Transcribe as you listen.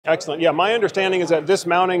Excellent. Yeah, my understanding is that this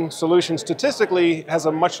mounting solution statistically has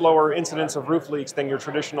a much lower incidence of roof leaks than your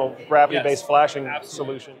traditional gravity-based flashing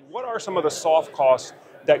solution. What are some of the soft costs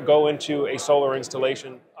that go into a solar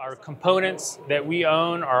installation? Our components that we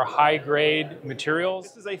own are high-grade materials.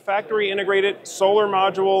 This is a factory-integrated solar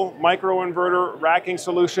module, microinverter, racking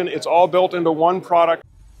solution. It's all built into one product.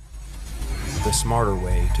 The smarter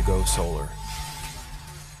way to go solar.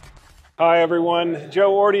 Hi everyone,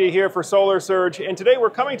 Joe Ordia here for Solar Surge, and today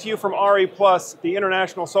we're coming to you from RE+, the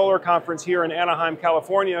International Solar Conference here in Anaheim,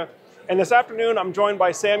 California. And this afternoon I'm joined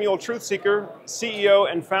by Samuel Truthseeker,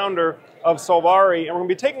 CEO and founder of Solvari, and we're going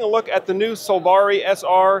to be taking a look at the new Solvari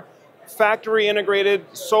SR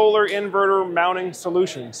factory-integrated solar inverter mounting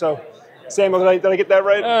solution. So, Samuel, did I get that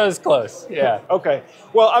right? It was close, yeah. Okay.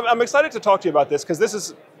 Well, I'm excited to talk to you about this because this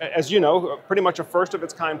is, as you know, pretty much a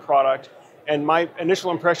first-of-its-kind product. And my initial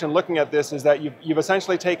impression looking at this is that you've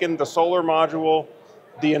essentially taken the solar module,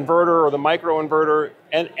 the inverter or the microinverter,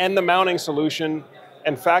 and the mounting solution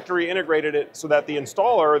and factory integrated it so that the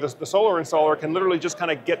installer, the solar installer, can literally just kind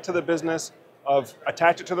of get to the business of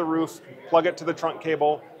attach it to the roof, plug it to the trunk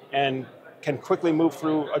cable, and can quickly move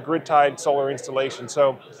through a grid-tied solar installation.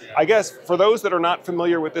 So I guess for those that are not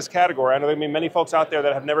familiar with this category, I know there may be many folks out there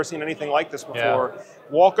that have never seen anything like this before. Yeah.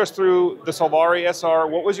 Walk us through the Solvari SR.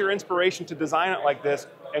 What was your inspiration to design it like this,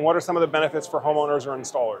 and what are some of the benefits for homeowners or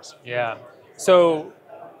installers? Yeah, so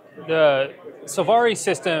the Solvari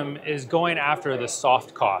system is going after the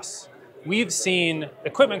soft costs. We've seen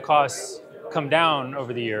equipment costs come down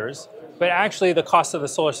over the years, but actually the cost of the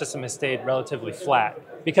solar system has stayed relatively flat.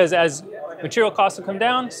 Because as material costs have come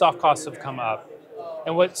down, soft costs have come up.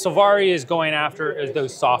 And what Solvari is going after is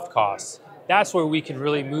those soft costs. That's where we can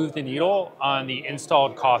really move the needle on the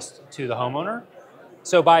installed cost to the homeowner.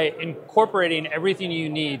 So by incorporating everything you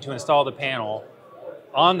need to install the panel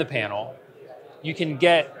on the panel, you can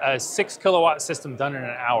get a 6 kilowatt system done in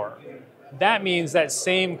an hour. That means that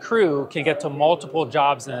same crew can get to multiple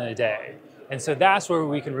jobs in a day. And so that's where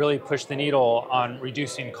we can really push the needle on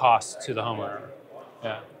reducing costs to the homeowner.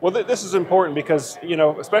 Yeah. Well, this is important because, you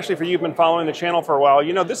know, especially for you who've been following the channel for a while,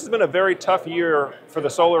 you know, this has been a very tough year for the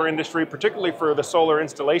solar industry, particularly for the solar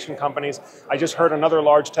installation companies. I just heard another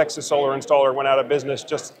large Texas solar installer went out of business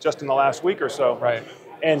just in the last week or so. Right.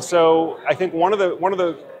 And so I think one of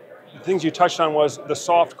the things you touched on was the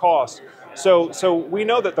soft costs. So we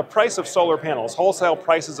know that the price of solar panels, wholesale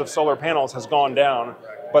prices of solar panels has gone down,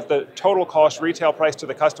 but the total cost, retail price to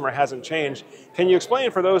the customer hasn't changed. Can you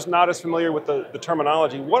explain for those not as familiar with the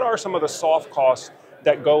terminology, what are some of the soft costs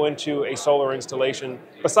that go into a solar installation,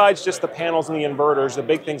 besides just the panels and the inverters, the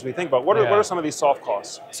big things we think about? What are some of these soft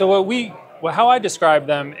costs? So how I describe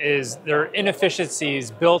them is there are inefficiencies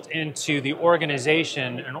built into the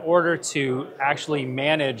organization in order to actually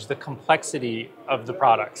manage the complexity of the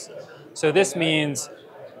products. So this means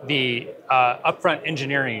the upfront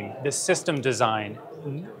engineering, the system design,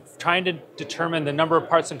 trying to determine the number of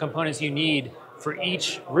parts and components you need for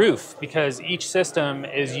each roof, because each system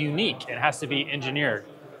is unique and has to be engineered.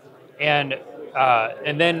 And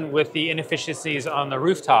then with the inefficiencies on the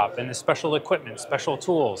rooftop and the special equipment, special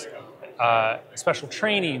tools, special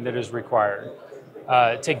training that is required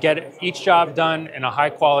to get each job done in a high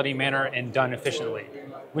quality manner and done efficiently.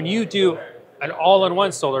 When you do an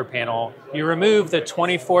all-in-one solar panel, you remove the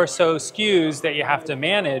 24 so SKUs that you have to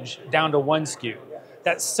manage down to one SKU.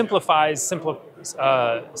 That simplifies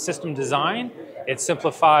system design, it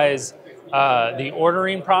simplifies the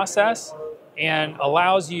ordering process, and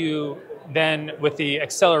allows you then, with the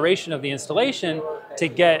acceleration of the installation, to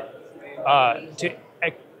get to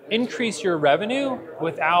increase your revenue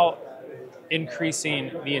without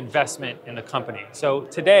increasing the investment in the company. So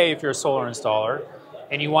today, if you're a solar installer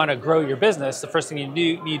and you want to grow your business, the first thing you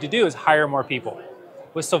need to do is hire more people.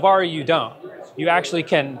 With Solvari, you don't. You actually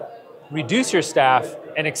can reduce your staff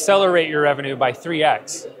and accelerate your revenue by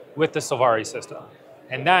 3x with the Solvari system.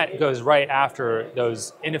 And that goes right after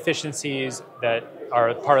those inefficiencies that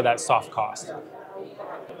are part of that soft cost.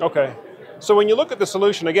 Okay. So when you look at the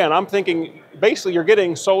solution, again, I'm thinking basically you're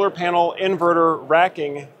getting solar panel, inverter,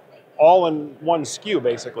 racking all in one SKU,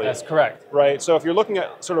 basically. That's correct. Right. So if you're looking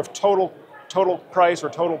at sort of total price or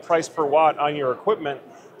total price per watt on your equipment,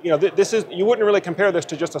 you know, you wouldn't really compare this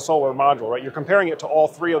to just a solar module, right? You're comparing it to all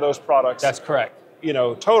three of those products. That's correct. You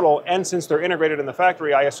know, total, and since they're integrated in the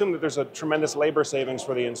factory, I assume that there's a tremendous labor savings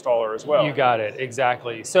for the installer as well. You got it,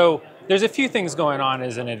 exactly. So there's a few things going on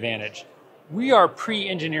as an advantage. We are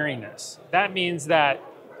pre-engineering this. That means that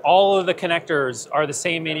all of the connectors are the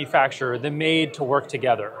same manufacturer, they're made to work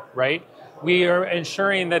together, right? We are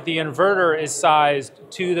ensuring that the inverter is sized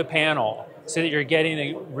to the panel so that you're getting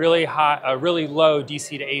a really low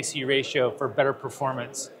DC to AC ratio for better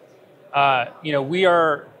performance. We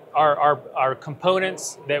are our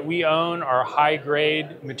components that we own are high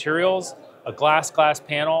grade materials, a glass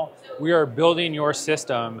panel. We are building your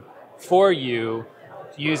system for you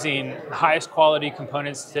using highest quality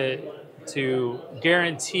components to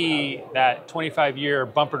guarantee that 25-year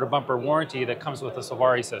bumper-to-bumper warranty that comes with the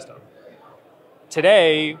Solvari system.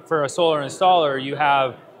 Today, for a solar installer, you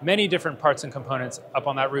have many different parts and components up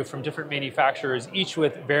on that roof from different manufacturers, each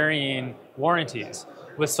with varying warranties.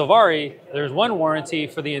 With Solvari, there's one warranty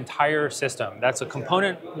for the entire system. That's a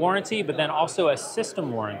component warranty, but then also a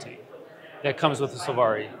system warranty that comes with the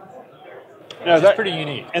Solvari. Now, It's pretty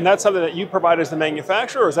unique. And that's something that you provide as the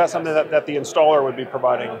manufacturer, or is that something that the installer would be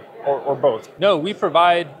providing, or both? No, we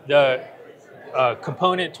provide the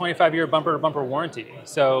component 25-year bumper-to-bumper warranty,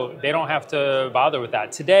 so they don't have to bother with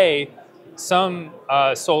that. Today, some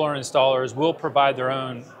solar installers will provide their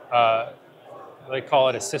own, they call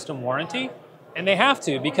it a system warranty, and they have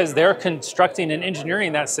to because they're constructing and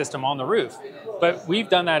engineering that system on the roof. But we've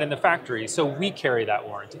done that in the factory, so we carry that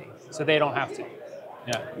warranty, so they don't have to.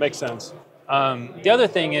 Yeah, makes sense. The other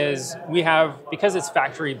thing is we have, because it's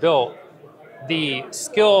factory built, the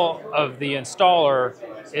skill of the installer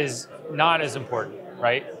is not as important,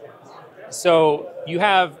 right? So you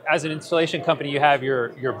have, as an installation company, you have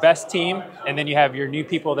your best team, and then you have your new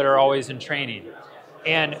people that are always in training.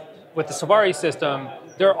 And with the Solvari system,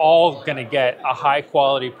 they're all gonna get a high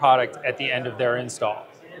quality product at the end of their install.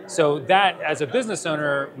 So that, as a business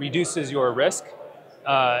owner, reduces your risk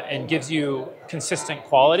and gives you consistent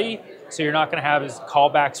quality. So you're not gonna have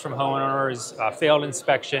callbacks from homeowners, failed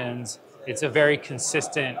inspections. It's a very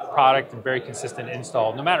consistent product and very consistent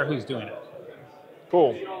install, no matter who's doing it.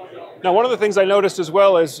 Cool. Now, one of the things I noticed as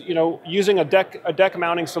well is, using a deck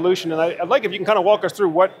mounting solution, and I'd like if you can kind of walk us through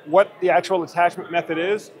what the actual attachment method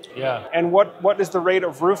is. Yeah. And what is the rate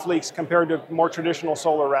of roof leaks compared to more traditional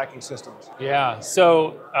solar racking systems? Yeah.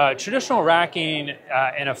 So traditional racking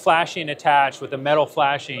and a flashing attached with a metal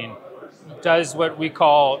flashing does what we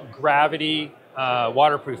call gravity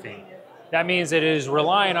waterproofing. That means it is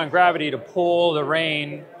relying on gravity to pull the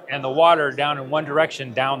rain and the water down in one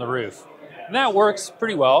direction down the roof. And that works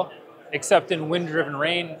pretty well, except in wind-driven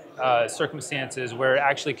rain circumstances where it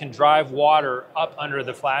actually can drive water up under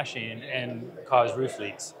the flashing and cause roof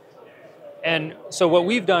leaks. And so what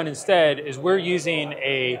we've done instead is we're using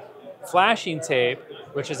a flashing tape,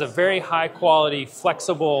 which is a very high quality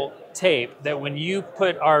flexible tape that when you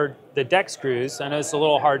put the deck screws, I know it's a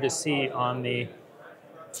little hard to see on the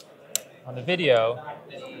video,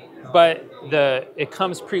 but it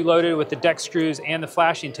comes preloaded with the deck screws and the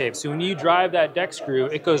flashing tape. So when you drive that deck screw,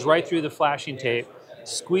 it goes right through the flashing tape,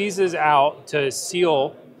 squeezes out to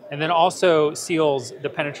seal, and then also seals the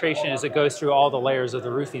penetration as it goes through all the layers of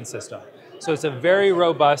the roofing system. So it's a very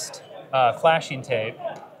robust flashing tape.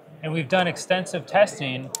 And we've done extensive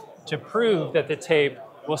testing to prove that the tape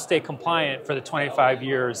will stay compliant for the 25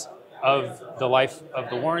 years of the life of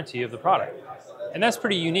the warranty of the product. And that's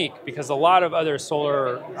pretty unique because a lot of other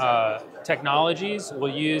solar technologies will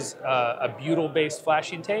use a butyl-based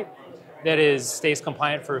flashing tape that stays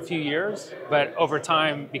compliant for a few years, but over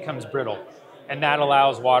time becomes brittle. And that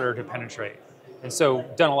allows water to penetrate. And so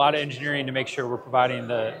done a lot of engineering to make sure we're providing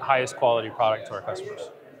the highest quality product to our customers.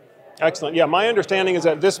 Excellent. Yeah, my understanding is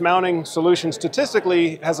that this mounting solution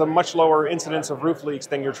statistically has a much lower incidence of roof leaks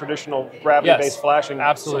than your traditional gravity-based flashing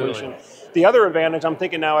solution. The other advantage, I'm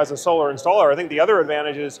thinking now as a solar installer, I think the other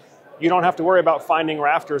advantage is you don't have to worry about finding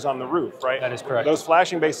rafters on the roof, right? That is correct. Those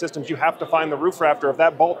flashing-based systems, you have to find the roof rafter. If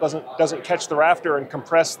that bolt doesn't catch the rafter and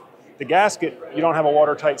compress the gasket, you don't have a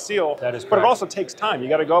watertight seal. That is correct. But it also takes time. You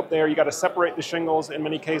got to go up there, you got to separate the shingles in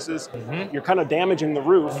many cases. Mm-hmm. You're kind of damaging the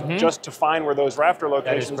roof just to find where those rafter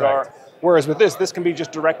locations are. Whereas with this can be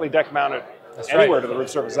just directly deck mounted anywhere to the roof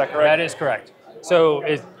surface. Is that correct? That is correct. So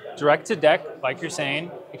it's direct to deck, like you're saying.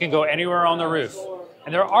 It can go anywhere on the roof.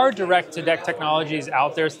 And there are direct to deck technologies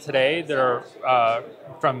out there today that are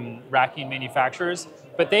from racking manufacturers,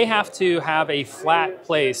 but they have to have a flat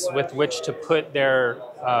place with which to put their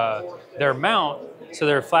mount so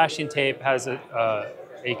their flashing tape has a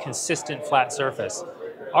consistent flat surface.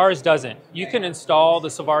 Ours doesn't. You can install the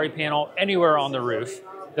Solvari panel anywhere on the roof.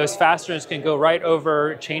 Those fasteners can go right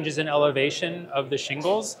over changes in elevation of the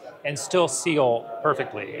shingles and still seal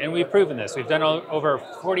perfectly. And we've proven this. We've done over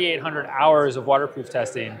 4,800 hours of waterproof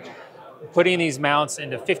testing, putting these mounts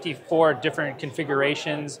into 54 different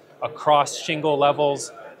configurations across shingle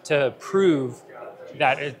levels to prove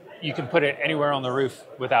that you can put it anywhere on the roof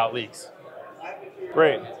without leaks.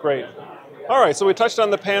 Great, great. All right, so we touched on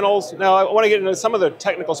the panels. Now I want to get into some of the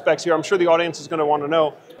technical specs here. I'm sure the audience is going to want to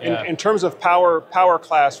know. In terms of power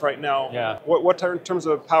class right now, what in terms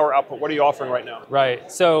of power output, what are you offering right now?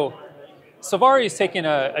 Right, so Solvari is taking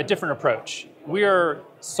a different approach. We are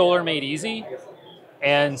solar made easy,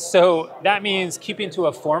 and so that means keeping to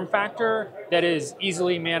a form factor that is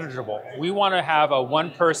easily manageable. We want to have a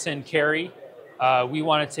one-person carry. We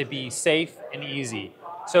want it to be safe and easy.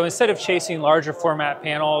 So instead of chasing larger format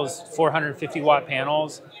panels, 450 watt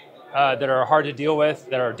panels that are hard to deal with,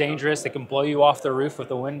 that are dangerous, that can blow you off the roof if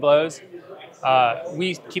the wind blows,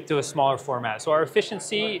 we keep to a smaller format. So our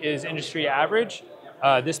efficiency is industry average.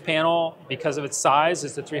 This panel, because of its size,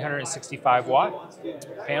 is the 365 watt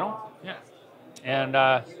panel. Yeah. And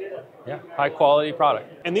high quality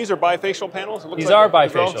product. And these are bifacial panels? These are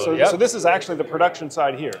bifacial, so this is actually the production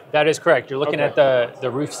side here. That is correct. You're looking at the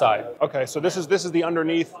roof side. Okay, so this is the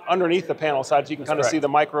underneath the panel side, so you can kind of see the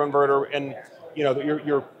microinverter, and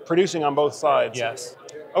you're producing on both sides. Yes.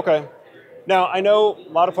 Okay. Now I know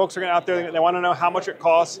a lot of folks are out there, they want to know how much it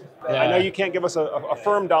costs. I know you can't give us a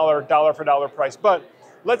firm dollar for dollar price, but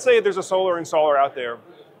let's say there's a solar installer out there.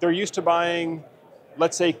 They're used to buying,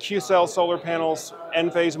 let's say, Q-cell solar panels,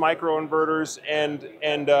 N-phase microinverters,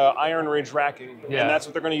 and iron ridge racking, and that's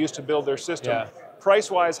what they're going to use to build their system. Yeah.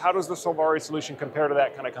 Price-wise, how does the Solvari solution compare to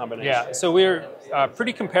that kind of combination? Yeah, so we're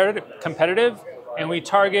pretty competitive, and we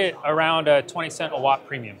target around a 20 cent a watt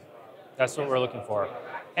premium. That's what we're looking for.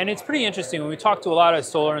 And it's pretty interesting, when we talk to a lot of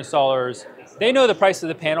solar installers, they know the price of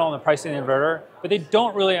the panel and the price of the inverter, but they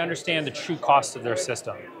don't really understand the true cost of their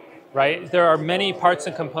system, right? There are many parts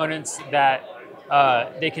and components that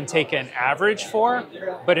they can take an average for,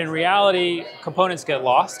 but in reality, components get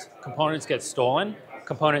lost, components get stolen,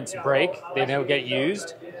 components break, they don't get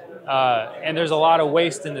used, and there's a lot of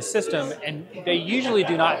waste in the system, and they usually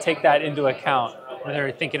do not take that into account when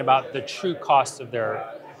they're thinking about the true costs of their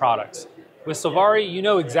products. With Solvari, you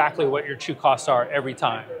know exactly what your true costs are every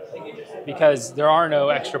time, because there are no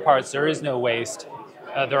extra parts, there is no waste,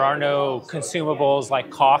 there are no consumables like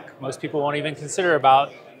caulk. Most people won't even consider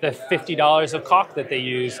about the $50 of caulk that they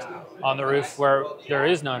used on the roof, where there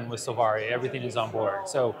is none with Solvari. Everything is on board.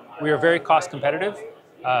 So we are very cost competitive.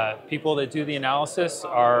 People that do the analysis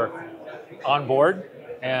are on board,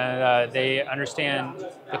 and they understand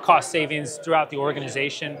the cost savings throughout the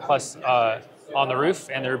organization, plus on the roof,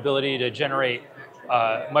 and their ability to generate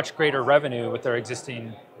much greater revenue with their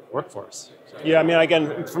existing workforce. Yeah, I mean,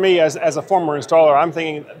 again, for me as a former installer, I'm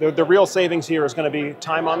thinking the real savings here is going to be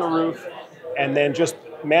time on the roof, and then just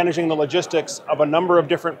managing the logistics of a number of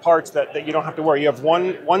different parts that you don't have to worry. You have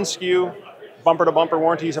one SKU, bumper to bumper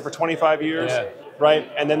warranties for 25 years, right?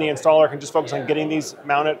 And then the installer can just focus on getting these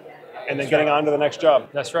mounted and then getting on to the next job.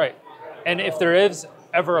 That's right. And if there is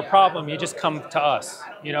ever a problem, you just come to us.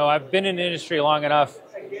 You know, I've been in the industry long enough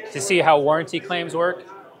to see how warranty claims work,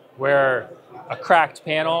 where a cracked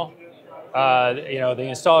panel, the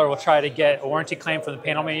installer will try to get a warranty claim from the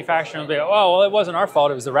panel manufacturer and be like, oh, well, it wasn't our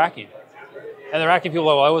fault, it was the racking. And the racking people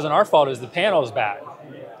are like, well, it wasn't our fault, it was the panel's bad,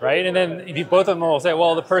 right? And then both of them will say,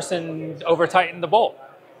 well, the person over-tightened the bolt.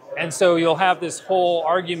 And so you'll have this whole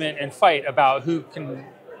argument and fight about who can,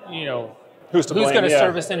 who's going to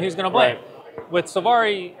service and who's going to blame. Right. With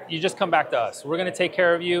Solvari, you just come back to us. We're going to take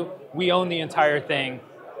care of you. We own the entire thing.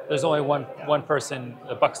 There's only one person.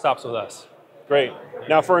 The buck stops with us. Great.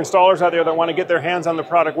 Now, for installers out there that want to get their hands on the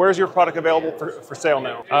product, where's your product available for sale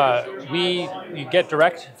now? You get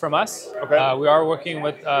direct from us. Okay. We are working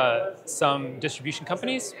with some distribution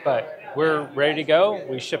companies, but we're ready to go.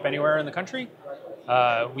 We ship anywhere in the country.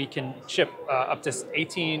 We can ship up to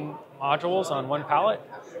 18 modules on one pallet.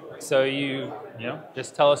 So you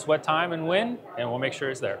just tell us what time and when, and we'll make sure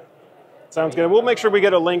it's there. Sounds good. We'll make sure we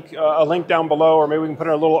get a link down below, or maybe we can put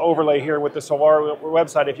in a little overlay here with the Solvari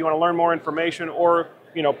website. If you want to learn more information or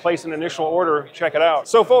place an initial order, check it out.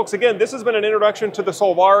 So folks, again, this has been an introduction to the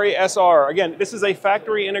Solvari SR. Again, this is a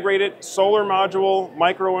factory integrated solar module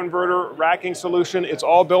microinverter racking solution. It's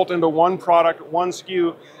all built into one product, one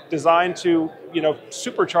SKU, designed to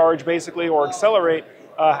supercharge basically, or accelerate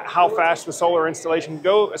how fast the solar installation can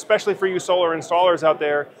go, especially for you solar installers out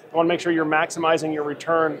there. You want to make sure you're maximizing your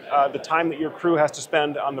return, the time that your crew has to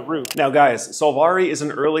spend on the roof. Now guys, Solvari is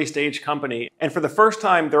an early stage company, and for the first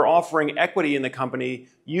time they're offering equity in the company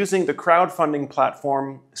using the crowdfunding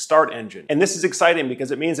platform Start Engine. And this is exciting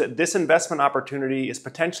because it means that this investment opportunity is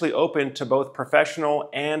potentially open to both professional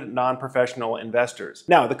and non-professional investors.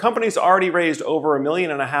 Now, the company's already raised over $1.5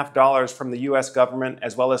 million from the US government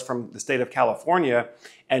as well as from the state of California,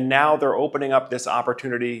 and now they're opening up this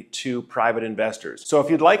opportunity to private investors. So if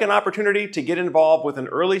you'd like an opportunity to get involved with an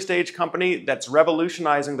early stage company that's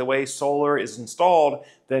revolutionizing the way solar is installed,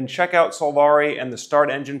 then check out Solvari and the Start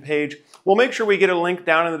Engine page. We'll make sure we get a link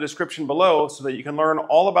down in the description below so that you can learn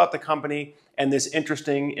all about the company and this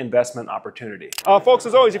interesting investment opportunity. Folks,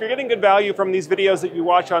 as always, if you're getting good value from these videos that you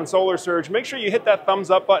watch on Solar Surge, make sure you hit that thumbs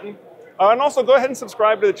up button. And also go ahead and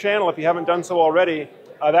subscribe to the channel if you haven't done so already.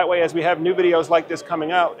 That way, as we have new videos like this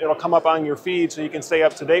coming out, it'll come up on your feed so you can stay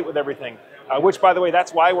up to date with everything. Which, by the way,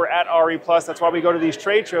 that's why we're at RE+. That's why we go to these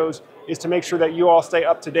trade shows, is to make sure that you all stay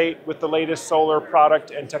up to date with the latest solar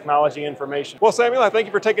product and technology information. Well, Samuel, I thank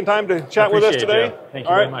you for taking time to chat with us today. Joe. Thank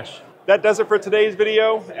you very much. That does it for today's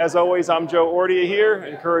video. As always, I'm Joe Ordia here,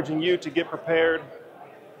 encouraging you to get prepared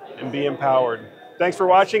and be empowered. Thanks for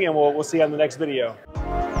watching, and we'll see you on the next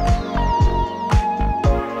video.